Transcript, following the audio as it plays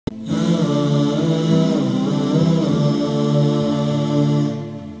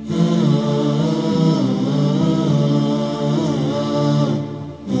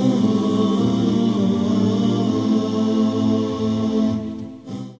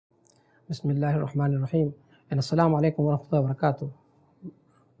Bismillahir Rahmanir Rahim. And Assalamu alaikum wa rahmatullahi wa barakatuh.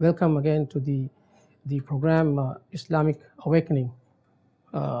 Welcome again to the program Islamic Awakening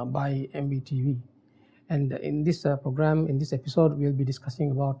by MBTV. And in this program, in this episode, we'll be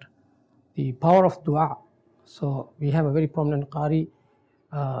discussing about the power of dua. So we have a very prominent Qari,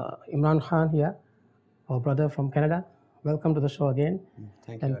 Imran Khan here, our brother from Canada. Welcome to the show again.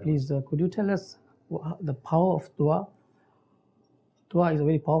 Thank you. And please, could you tell us the power of dua? Dua is a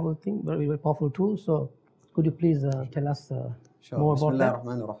very powerful thing, very powerful tool. So could you please tell us more about that?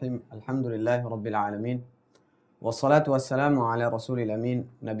 Bismillahirrahmanirrahim. Alhamdulillahi Rabbil Alameen. والصلاة والسلام على رسول الأمين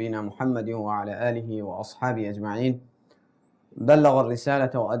نبينا محمد وعلى آله وأصحابه أجمعين بلغ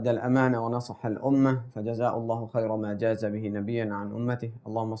الرسالة وأدى الأمانة ونصح الأمة فجزاء الله خير ما جاز به نبيا عن أمته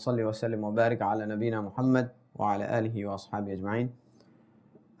اللهم صل وسلم وبارك على نبينا محمد وعلى آله وأصحابه أجمعين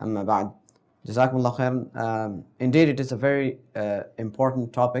أما بعد جزاكم الله خيرا. Indeed, it is a very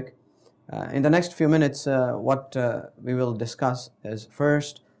important topic. In the next few minutes, what we will discuss is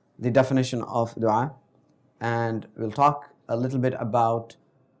first the definition of dua, and we'll talk a little bit about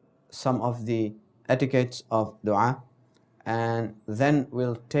some of the etiquettes of dua, and then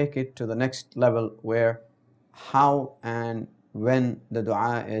we'll take it to the next level where how and when the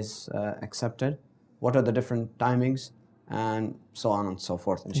dua is accepted, what are the different timings, and so on and so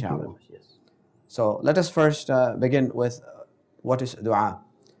forth, inshallah. So let us first begin with what is dua.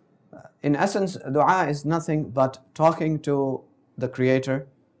 In essence, dua is nothing but talking to the Creator,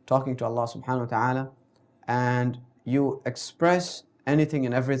 talking to Allah subhanahu wa ta'ala, and you express anything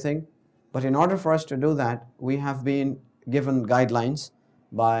and everything. But in order for us to do that, we have been given guidelines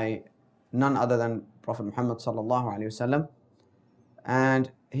by none other than Prophet Muhammad sallallahu alaihi wasallam, and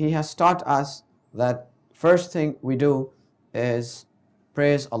he has taught us that first thing we do is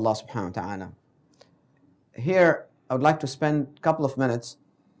praise Allah subhanahu wa ta'ala. Here, I would like to spend a couple of minutes.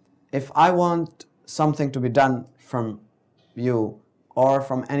 If I want something to be done from you or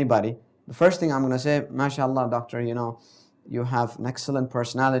from anybody, the first thing I'm going to say, MashaAllah, doctor, you have an excellent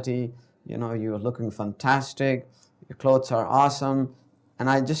personality, you're looking fantastic, your clothes are awesome, and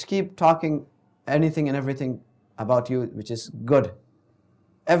I just keep talking anything and everything about you, which is good.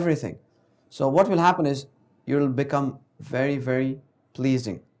 Everything. So what will happen is, you'll become very, very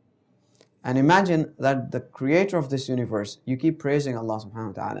pleasing. And imagine that the Creator of this universe, you keep praising Allah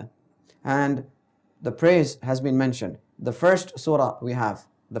subhanahu wa ta'ala. And the praise has been mentioned. The first surah we have,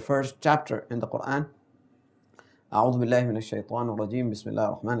 the first chapter in the Quran, أعوذ بالله من الشيطان الرجيم بسم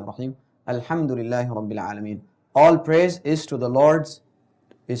الله الرحمن الرحيم الحمد لله رب العالمين. All praise is to the Lord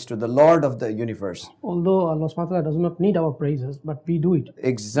of the universe. Although Allah subhanahu wa ta'ala does not need our praises, but we do it.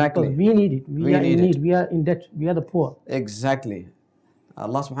 Exactly. Because we need it. We are in need. We are in debt. We are the poor. Exactly.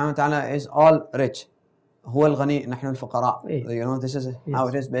 Allah subhanahu wa ta'ala is all rich. هو الغني نحن الفقراء. This is how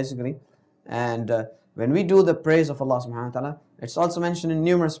it is basically. And when we do the praise of Allah subhanahu wa ta'ala, it's also mentioned in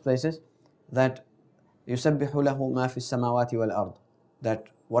numerous places that يُسَبِّحُ لَهُ مَا فِي السَّمَاوَاتِ وَالْأَرْضِ, that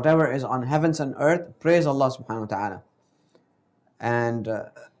whatever is on heavens and earth, praise Allah subhanahu wa ta'ala. And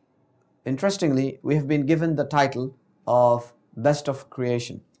interestingly, we have been given the title of best of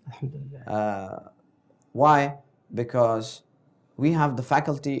creation. Why? Because we have the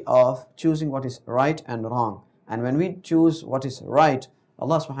faculty of choosing what is right and wrong. And when we choose what is right,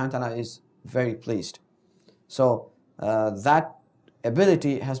 Allah subhanahu wa ta'ala is very pleased. So that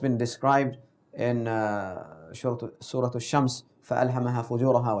ability has been described in Surah Al-Shams, فَأَلْهَمَهَا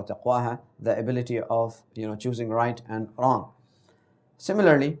فُجُورَهَا وَتَقْوَاهَا, the ability of choosing right and wrong.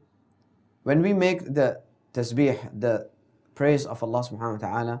 Similarly, when we make the tasbih, the praise of Allah subhanahu wa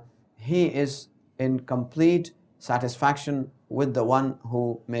ta'ala, He is in complete satisfaction with the one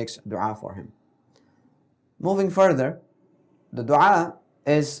who makes dua for him. Moving further, the dua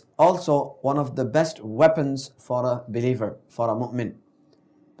is also one of the best weapons for a believer, for a mu'min.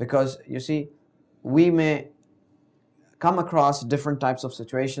 Because you see, we may come across different types of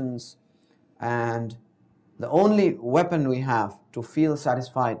situations, and the only weapon we have to feel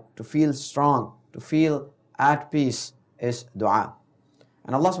satisfied, to feel strong, to feel at peace is dua.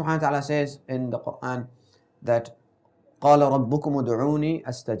 And Allah subhanahu wa ta'ala says in the Quran that قَالَ رَبُّكُمُ دُعُونِي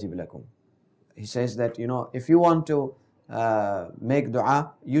أَسْتَجِبْ لَكُمْ. He says that, if you want to make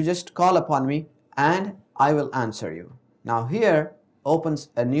dua, you just call upon me and I will answer you. Now here opens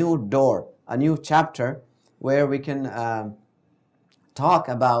a new door, a new chapter where we can talk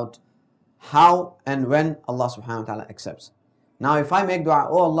about how and when Allah subhanahu wa ta'ala accepts. Now if I make dua,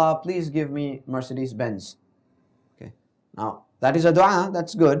 oh Allah, please give me Mercedes Benz. Okay. Now that is a dua,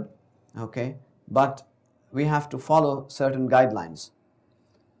 that's good. Okay. But we have to follow certain guidelines.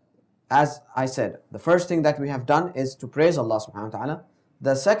 As I said, the first thing that we have done is to praise Allah subhanahu wa ta'ala.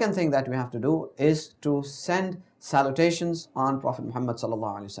 The second thing that we have to do is to send salutations on Prophet Muhammad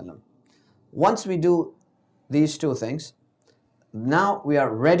sallallahu alaihi wasallam. Once we do these two things, now we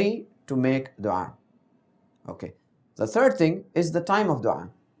are ready to make dua. Okay. The third thing is the time of dua.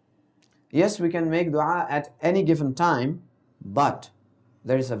 Yes, we can make dua at any given time, but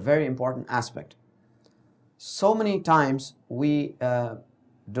there is a very important aspect. So many times we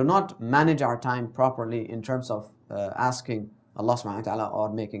do not manage our time properly in terms of asking Allah subhanahu wa ta'ala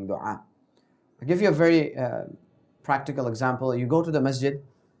or making dua. I'll give you a very practical example. You go to the masjid,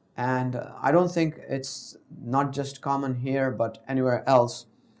 and I don't think it's not just common here but anywhere else.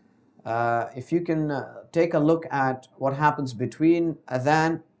 If you can take a look at what happens between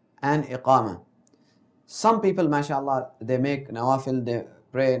adhan and iqamah. Some people, mashallah, they make nawafil, they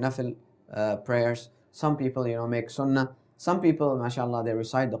pray nafil prayers. Some people, make sunnah. Some people, mashallah, they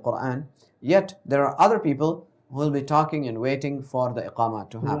recite the Quran. Yet there are other people who will be talking and waiting for the iqamah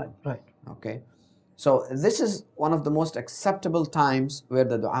to happen. Right. Okay. So this is one of the most acceptable times where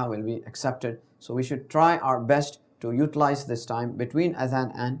the dua will be accepted. So we should try our best to utilize this time between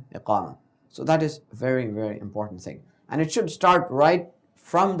adhan and iqamah. So that is very, very important thing. And it should start right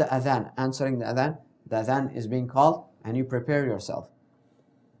from the adhan, answering the adhan. The adhan is being called and you prepare yourself.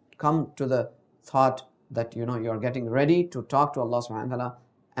 Come to the thought that you're getting ready to talk to Allah subhanahu wa ta'ala.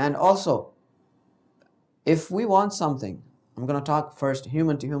 And also, if we want something, I'm going to talk first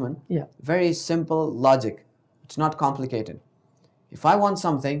human to human. Yeah. Very simple logic. It's not complicated. If I want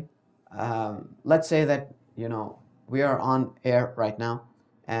something, let's say that, we are on air right now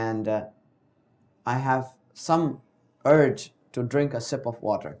and I have some urge to drink a sip of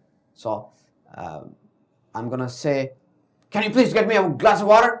water. So I'm going to say, can you please get me a glass of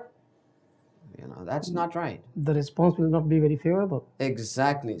water? That's not right. The response will not be very favorable.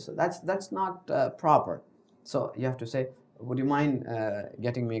 Exactly. So that's not proper. So you have to say, would you mind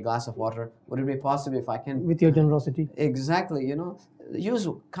getting me a glass of water? Would it be possible if I can? With your generosity. Exactly. Use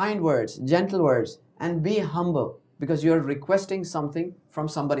kind words, gentle words, and be humble because you're requesting something from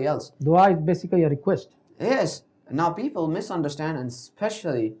somebody else. Dua is basically a request. Yes. Now people misunderstand, and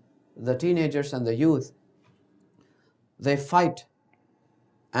especially the teenagers and the youth, they fight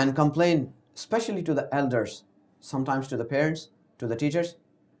and complain, especially to the elders, sometimes to the parents, to the teachers.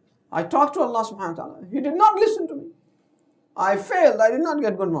 I talked to Allah subhanahu wa ta'ala. He did not listen to me. I failed. I did not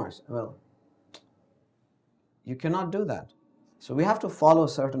get good marks. Well, you cannot do that. So we have to follow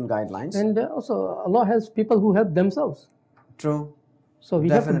certain guidelines. And also Allah helps people who help themselves. True. So we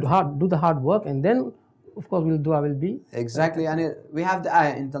Definitely. have to do the hard work, and then of course dua will be. Exactly. And we have the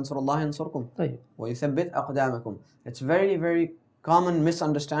ayah, in tansurullah yansurkum wa yuthabbit aqdamakum. It's very, very common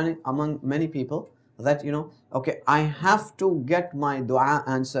misunderstanding among many people that, okay, I have to get my dua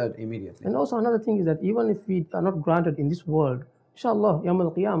answered immediately. And also another thing is that even if we are not granted in this world, inshallah, Yawm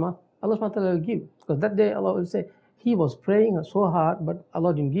al-Qiyamah, Allah subhanahu wa ta'ala will give. Because that day Allah will say, he was praying so hard, but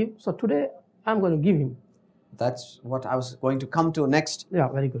Allah didn't give. So today, I'm going to give him. That's what I was going to come to next. Yeah,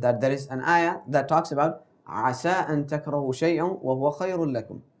 very good. That there is an ayah that talks about عَسَىٰ أَن تَكْرَهُ شَيْئًا وَهُوَ خَيْرٌ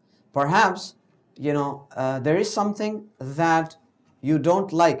لَكُمْ. Perhaps, there is something that you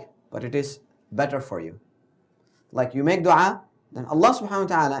don't like, but it is better for you. Like you make dua, then Allah subhanahu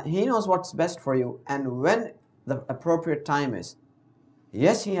wa ta'ala, He knows what's best for you and when the appropriate time is.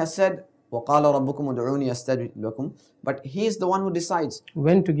 Yes, He has said, وَقَالَ رَبُّكُمُ ادْعُونِي أَسْتَجِبْ لَكُمْ, but He is the one who decides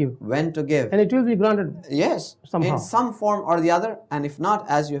when to give. When to give. And it will be granted. Yes, somehow. In some form or the other, and if not,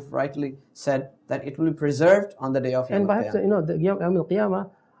 as you have rightly said, that it will be preserved on the day of Yawm And perhaps, the Yawm al-Qiyamah,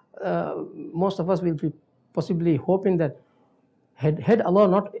 most of us will be possibly hoping that had Allah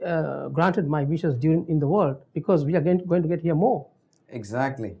not granted my wishes in the world, because we are going to get here more.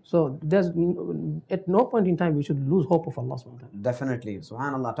 Exactly. So there's at no point in time we should lose hope of Allah subhanahu wa ta'ala. Definitely.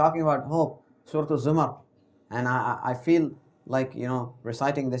 Subhanallah. Talking about hope, Surah Al-Zumar, and I feel like,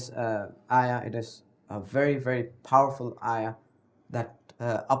 reciting this ayah, it is a very, very powerful ayah that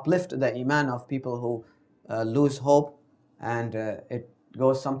uplift the iman of people who lose hope, and it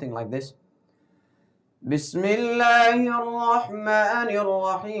goes something like this. بسم الله الرحمن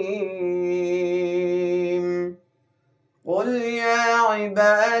الرحيم قل يا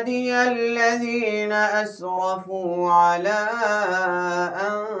عبادي الذين أسرفوا على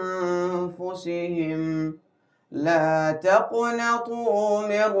أنفسهم لا تقنطوا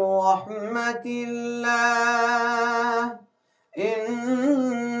من رحمة الله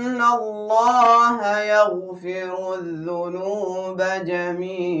إن الله يغفر الذنوب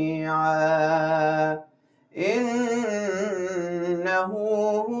جميعا إنه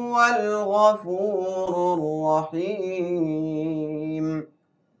هو الغفور الرحيم.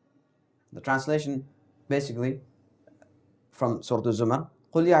 The translation basically from Surah Al-Zumar,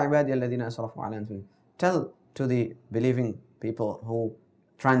 قُلْ يَا عِبَادِيَ الَّذِينَ أَسْرَفُوا عَلَى أَنفُسِهِمْ. Tell to the believing people who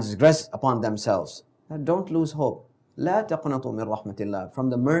transgress upon themselves that don't lose hope. لَا تَقْنَطُوا مِنْ رَحْمَةِ اللَّهِ.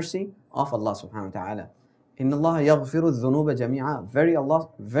 From the mercy of Allah subhanahu wa ta'ala. إِنَّ اللَّهَ يَغْفِرُ الذُّنُوبَ جَمِيعًا.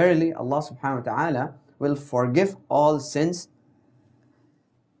 Verily Allah subhanahu wa ta'ala will forgive all sins.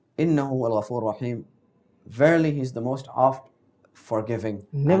 إِنَّهُ هُوَ الْغَفُورُ الرَّحِيمُ. Verily He is the most oft forgiving.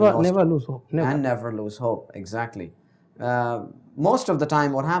 Never lose hope. Never. And never lose hope. Exactly. Most of the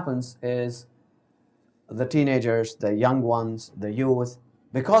time what happens is the teenagers, the young ones, the youth,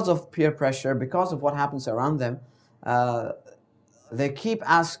 because of peer pressure, because of what happens around them, they keep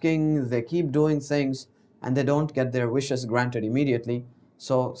asking, they keep doing things, and they don't get their wishes granted immediately.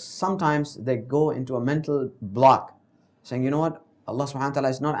 So sometimes they go into a mental block, saying, you know what, Allah subhanahu wa ta'ala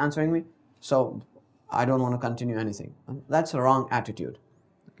is not answering me, so I don't want to continue anything. That's a wrong attitude.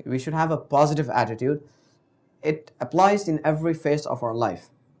 We should have a positive attitude. It applies in every phase of our life.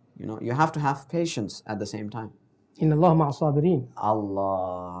 You know, you have to have patience at the same time. Inna Allah ma'a sabirin.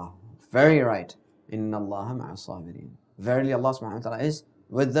 Allah, very right. Inna Allah ma'a sabirin. Verily Allah subhanahu wa ta'ala is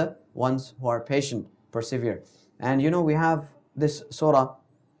with the ones who are patient, persevere. And you know, we have this surah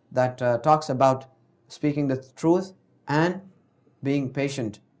that talks about speaking the truth and being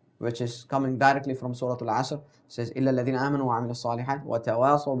patient, which is coming directly from Surah Al-Asr. It says, إِلَّا الَّذِينَ آمَنُوا وَعَمِلُوا الصَّالِحَاتِ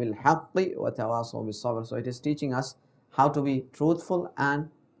وَتَوَاصَوْا بِالْحَقِّ وَتَوَاصَوْا بِالصَّبْرِ. So it is teaching us how to be truthful and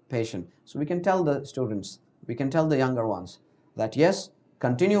patient. So we can tell the students, we can tell the younger ones that yes,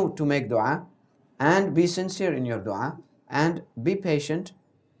 continue to make dua and be sincere in your dua and be patient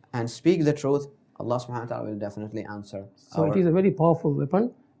and speak the truth. Allah subhanahu wa ta'ala will definitely answer. So it is a very powerful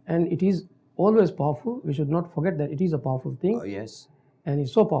weapon, and it is always powerful. We should not forget that it is a powerful thing. Oh, yes. And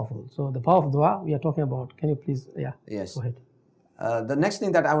it's so powerful. So the power of dua we are talking about. Can you please, yes. Go ahead. The next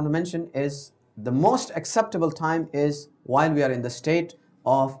thing that I want to mention is the most acceptable time is while we are in the state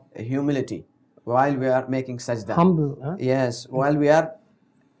of humility, while we are making sajda. Humble. Huh? Yes, while we are,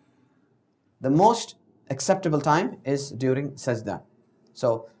 the most acceptable time is during sajda.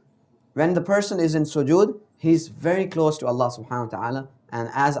 So when the person is in sujood, he's very close to Allah subhanahu wa ta'ala. And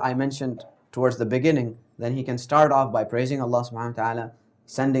as I mentioned towards the beginning, then he can start off by praising Allah subhanahu wa ta'ala,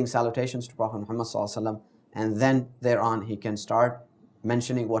 sending salutations to Prophet Muhammad sallallahu alaihi wasallam, and then thereon he can start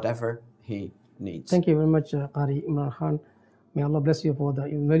mentioning whatever he needs. Thank you very much, Qari Imran Khan. May Allah bless you for the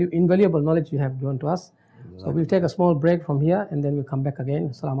invaluable knowledge you have given to us. So we'll take a small break from here and then we'll come back again.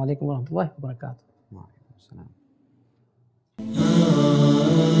 Assalamu alaikum wa rahmatullahi wa barakatuh.